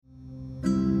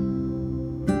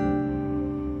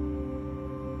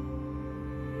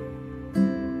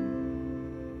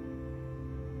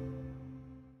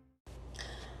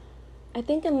I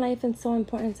think in life it's so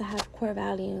important to have core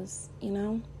values,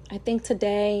 I think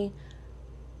today,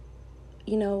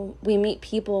 we meet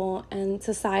people and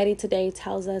society today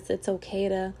tells us it's okay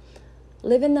to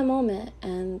live in the moment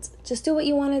and just do what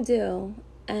you want to do.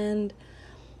 And,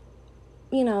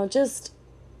 just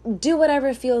do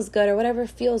whatever feels good or whatever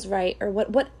feels right or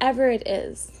whatever it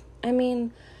is. I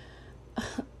mean,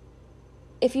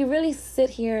 if you really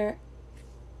sit here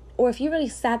or if you really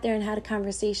sat there and had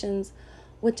conversations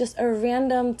with just a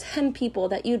random 10 people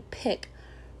that you'd pick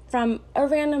from a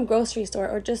random grocery store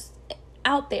or just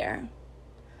out there,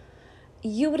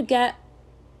 you would get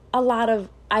a lot of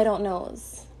I don't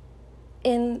knows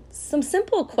in some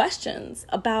simple questions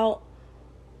about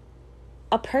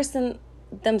a person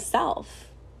themselves.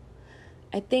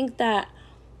 I think that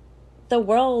the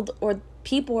world or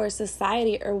people or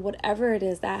society or whatever it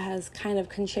is that has kind of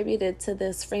contributed to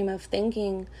this frame of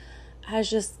thinking has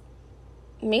just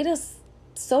made us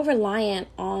so reliant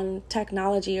on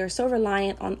technology or so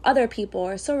reliant on other people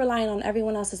or so reliant on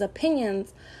everyone else's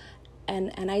opinions and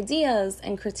ideas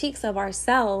and critiques of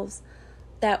ourselves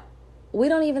that we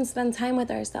don't even spend time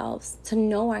with ourselves to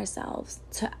know ourselves,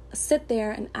 to sit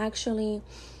there and actually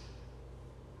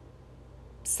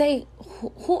say,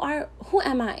 who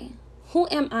am I? Who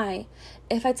am I?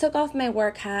 If I took off my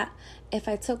work hat, if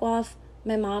I took off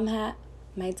my mom hat,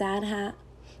 my dad hat,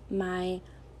 my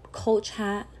coach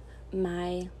hat,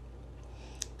 my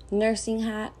nursing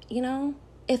hat,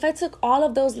 if I took all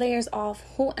of those layers off,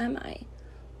 who am I?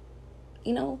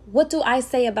 What do I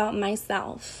say about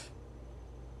myself?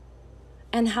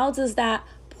 And how does that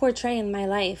portray in my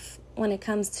life when it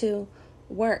comes to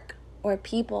work or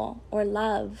people or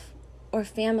love or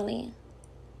family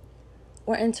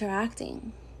or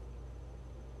interacting?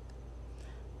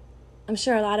 I'm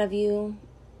sure a lot of you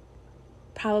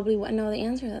probably wouldn't know the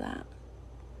answer to that.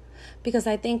 Because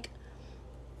I think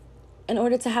in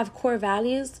order to have core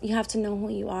values, you have to know who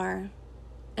you are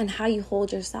and how you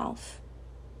hold yourself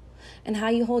and how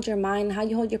you hold your mind, how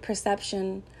you hold your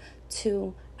perception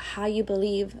to how you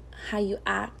believe, how you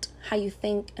act, how you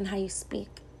think, and how you speak.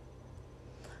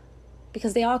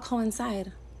 Because they all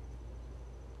coincide.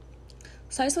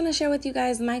 So I just want to share with you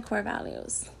guys my core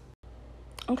values.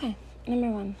 Okay,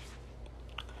 number 1.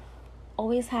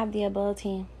 Always have the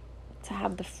ability to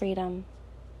have the freedom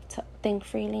to think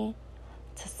freely,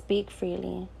 to speak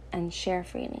freely, and share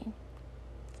freely.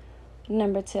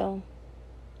 Number 2,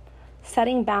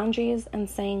 setting boundaries and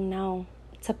saying no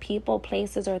to people,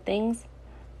 places, or things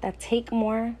that take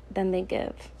more than they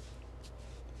give.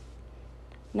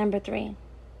 Number 3,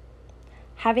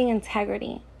 having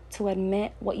integrity to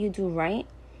admit what you do right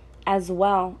as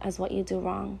well as what you do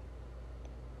wrong.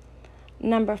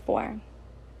 Number 4,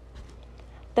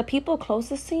 the people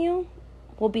closest to you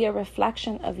will be a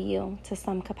reflection of you to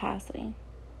some capacity.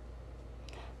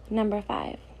 Number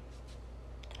 5,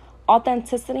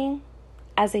 authenticity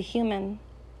as a human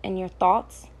in your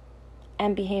thoughts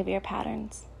and behavior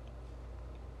patterns.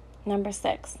 Number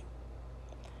 6,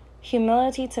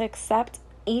 humility to accept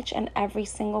each and every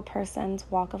single person's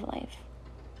walk of life.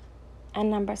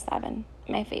 And number 7,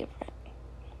 my favorite,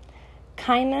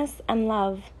 kindness and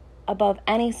love above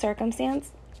any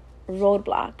circumstance,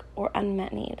 roadblock, or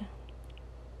unmet need.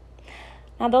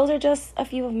 Now, those are just a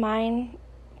few of mine.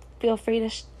 Feel free to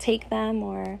take them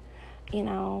or,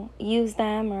 use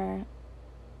them or,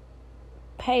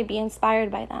 hey, be inspired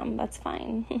by them. That's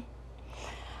fine.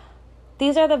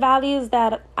 These are the values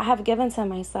that I have given to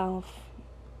myself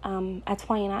at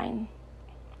 29.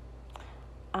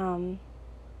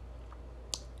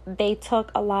 They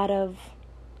took a lot of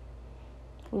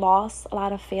loss, a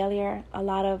lot of failure, a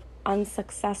lot of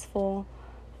unsuccessful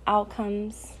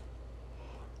outcomes,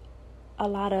 a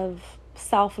lot of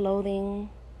self-loathing,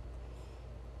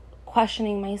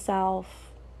 questioning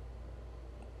myself,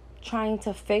 trying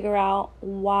to figure out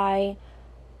why,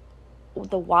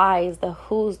 the whys, the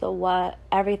who's, the what,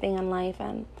 everything in life.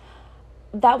 And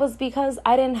that was because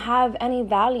I didn't have any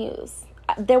values.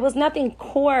 There was nothing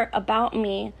core about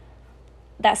me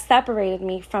that separated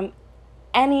me from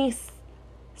any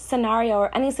scenario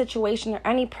or any situation or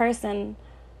any person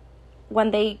when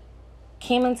they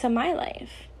came into my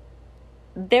life.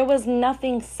 There was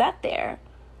nothing set there.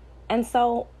 And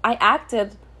so I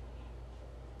acted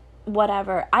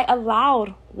whatever. I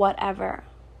allowed whatever.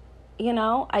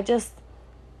 I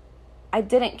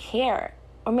didn't care.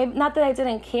 Or maybe not that I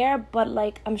didn't care, but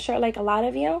I'm sure a lot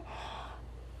of you,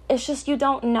 it's just you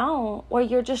don't know, or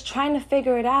you're just trying to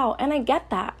figure it out. And I get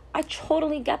that. I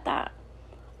totally get that.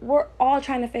 We're all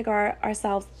trying to figure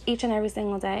ourselves each and every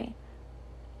single day.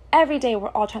 Every day we're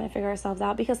all trying to figure ourselves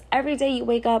out, because every day you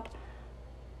wake up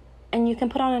and you can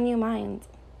put on a new mind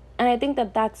And I think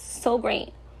that that's so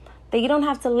great, that you don't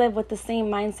have to live with the same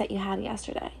mindset you had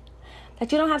yesterday.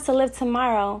 That you don't have to live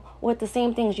tomorrow with the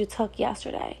same things you took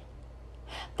yesterday.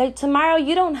 That tomorrow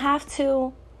you don't have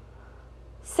to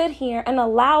sit here and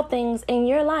allow things in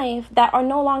your life that are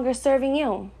no longer serving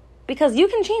you, because you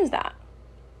can change that.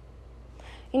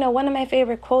 You know, one of my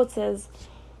favorite quotes is,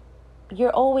 you're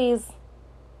always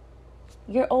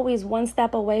one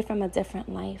step away from a different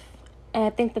life. And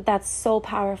I think that that's so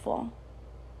powerful,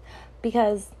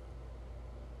 because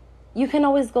you can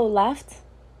always go left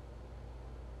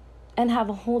and have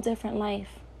a whole different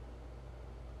life.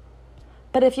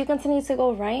 But if you continue to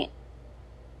go right,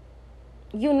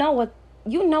 you know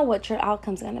what your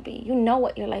outcome's going to be. You know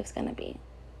what your life's going to be.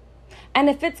 And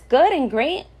if it's good and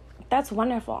great, that's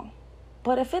wonderful.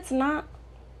 But if it's not,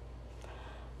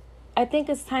 I think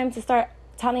it's time to start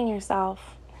telling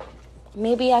yourself,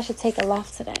 maybe I should take a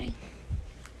left today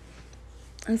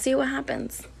and see what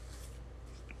happens.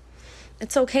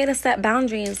 It's okay to set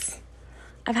boundaries.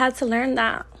 I've had to learn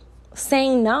that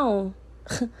saying no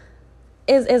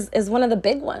is one of the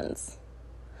big ones.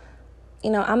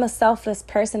 You know, I'm a selfless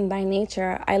person by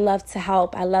nature. I love to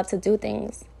help. I love to do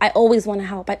things. I always want to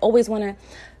help. I always want to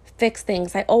fix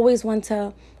things. I always want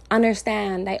to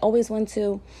understand. I always want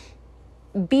to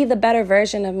be the better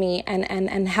version of me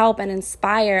and help and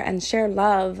inspire and share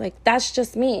love. Like, that's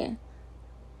just me.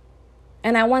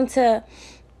 And I want to,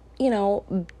 you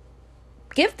know,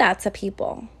 give that to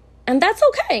people. And that's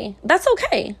okay. That's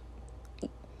okay.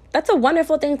 That's a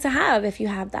wonderful thing to have if you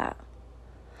have that.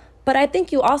 But I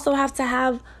think you also have to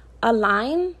have a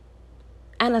line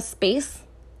and a space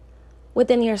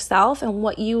within yourself and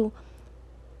what you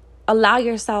allow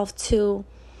yourself to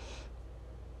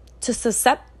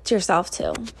suscept yourself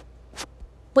to.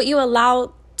 What you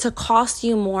allow to cost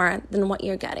you more than what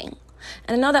you're getting.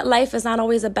 And I know that life is not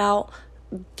always about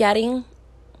getting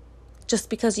just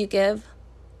because you give.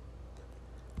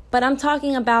 But I'm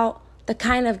talking about the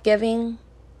kind of giving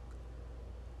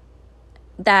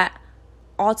that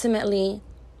ultimately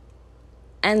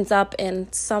ends up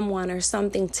in someone or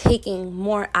something taking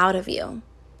more out of you.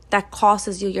 That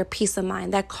costs you your peace of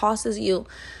mind. That costs you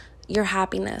your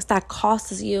happiness. That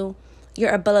costs you your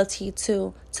ability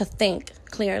to think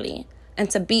clearly and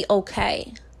to be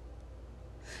okay.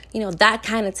 You know, that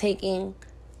kind of taking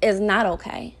is not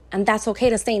okay. And that's okay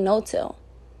to say no to.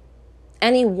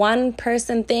 Any one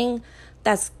person thing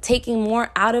that's taking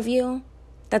more out of you,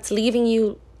 that's leaving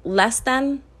you less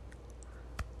than,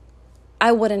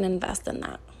 I wouldn't invest in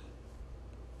that.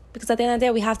 Because at the end of the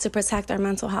day, we have to protect our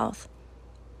mental health.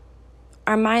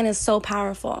 Our mind is so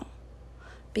powerful.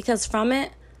 Because from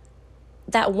it,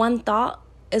 that one thought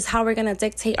is how we're going to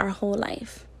dictate our whole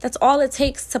life. That's all it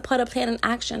takes to put a plan in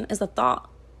action, is a thought.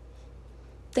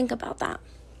 Think about that.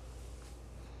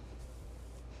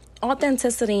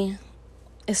 Authenticity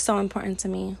is so important to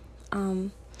me.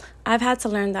 I've had to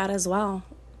learn that as well.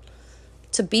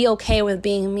 To be okay with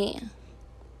being me.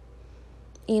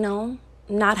 You know,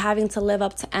 not having to live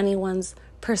up to anyone's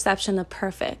perception of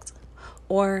perfect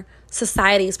or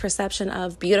society's perception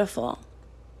of beautiful.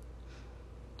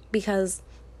 Because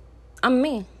I'm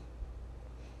me.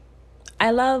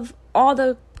 I love all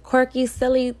the quirky,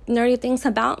 silly, nerdy things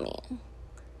about me.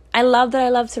 I love that I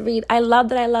love to read. I love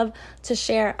that I love to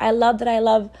share. I love that I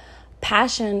love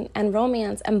passion and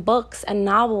romance and books and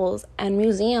novels and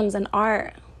museums and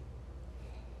art.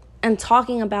 And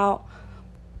talking about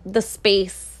the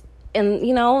space and,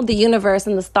 you know, the universe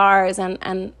and the stars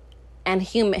and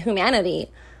humanity.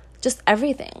 Just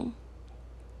everything.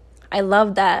 I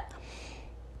love that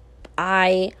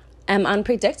I am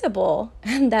unpredictable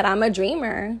and that I'm a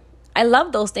dreamer. I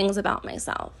love those things about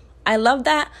myself. I love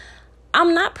that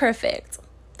I'm not perfect.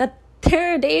 That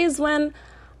there are days when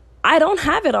I don't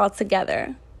have it all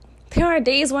together. There are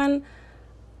days when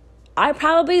I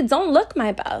probably don't look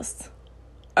my best.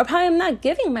 Or probably I'm not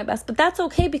giving my best. But that's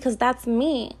okay because that's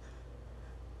me.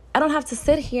 I don't have to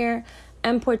sit here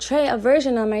and portray a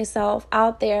version of myself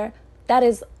out there that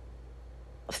is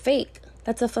fake.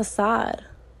 That's a facade.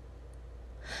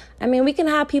 I mean, we can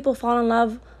have people fall in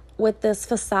love with this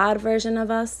facade version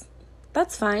of us.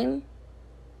 That's fine.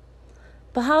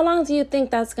 But how long do you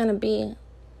think that's going to be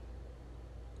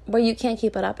where you can't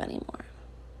keep it up anymore?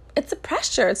 It's a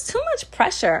pressure. It's too much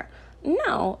pressure.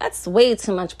 No, that's way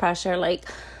too much pressure. Like,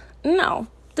 no,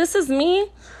 this is me.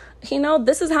 You know,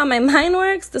 this is how my mind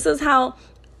works. This is how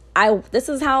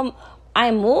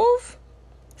I move.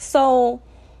 So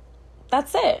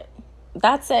that's it.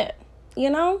 That's it.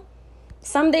 You know,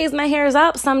 some days my hair is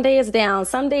up, some days down.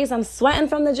 Some days I'm sweating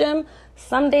from the gym.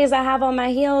 Some days I have on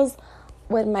my heels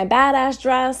with my badass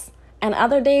dress. And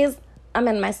other days I'm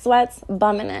in my sweats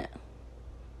bumming it.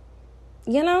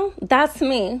 You know, that's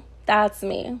me. That's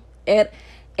me. It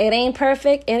ain't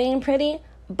perfect, it ain't pretty,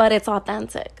 but it's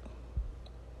authentic.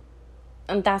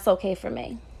 And that's okay for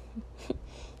me.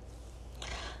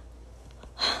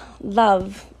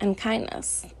 Love and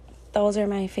kindness. Those are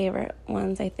my favorite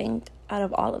ones, I think, out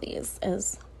of all of these.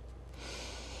 Is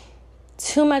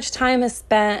too much time is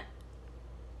spent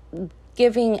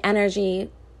giving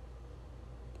negative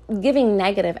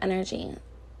energy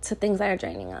to things that are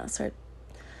draining us or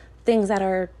things that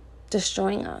are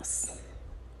destroying us.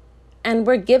 And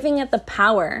we're giving it the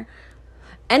power.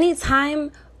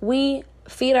 Anytime we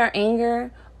feed our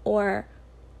anger or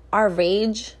our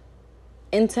rage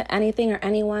into anything or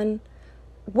anyone,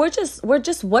 we're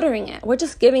just watering it. We're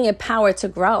just giving it power to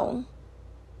grow,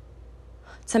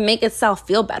 to make itself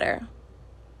feel better.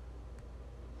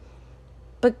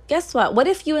 But guess what? What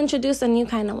if you introduce a new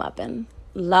kind of weapon?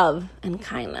 Love and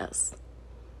kindness.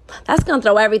 That's going to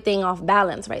throw everything off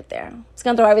balance right there. It's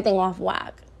going to throw everything off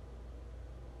whack.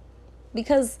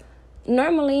 Because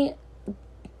normally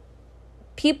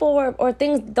people or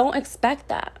things don't expect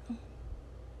that.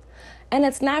 And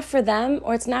it's not for them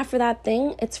or it's not for that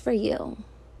thing. It's for you.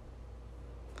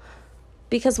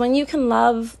 Because when you can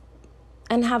love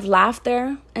and have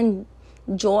laughter and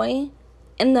joy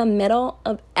in the middle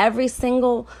of every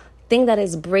single thing that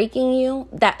is breaking you,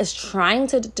 that is trying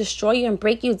to destroy you and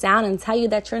break you down and tell you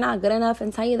that you're not good enough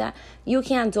and tell you that you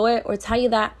can't do it, or tell you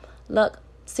that, look,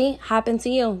 see, happened to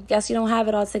you. Guess you don't have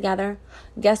it all together.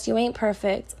 Guess you ain't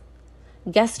perfect.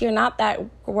 Guess you're not that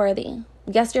worthy.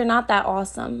 Guess you're not that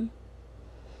awesome.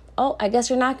 Oh, I guess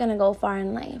you're not going to go far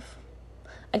in life.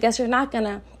 I guess you're not going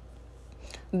to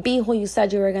be who you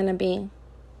said you were going to be.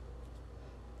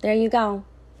 There you go.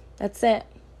 That's it.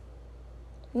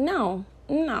 No.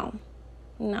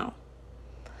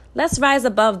 Let's rise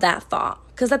above that thought.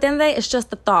 Because at the end of the day, it's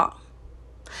just a thought.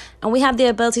 And we have the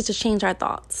ability to change our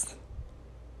thoughts.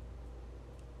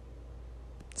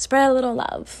 Spread a little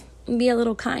love. Be a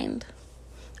little kind.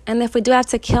 And if we do have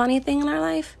to kill anything in our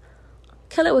life,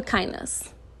 kill it with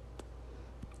kindness.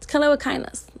 Kill it with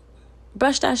kindness.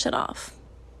 Brush that shit off.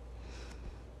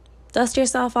 Dust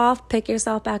yourself off, pick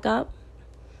yourself back up,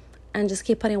 and just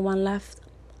keep putting one left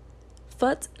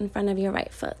foot in front of your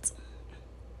right foot.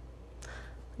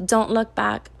 Don't look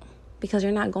back, because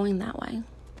you're not going that way.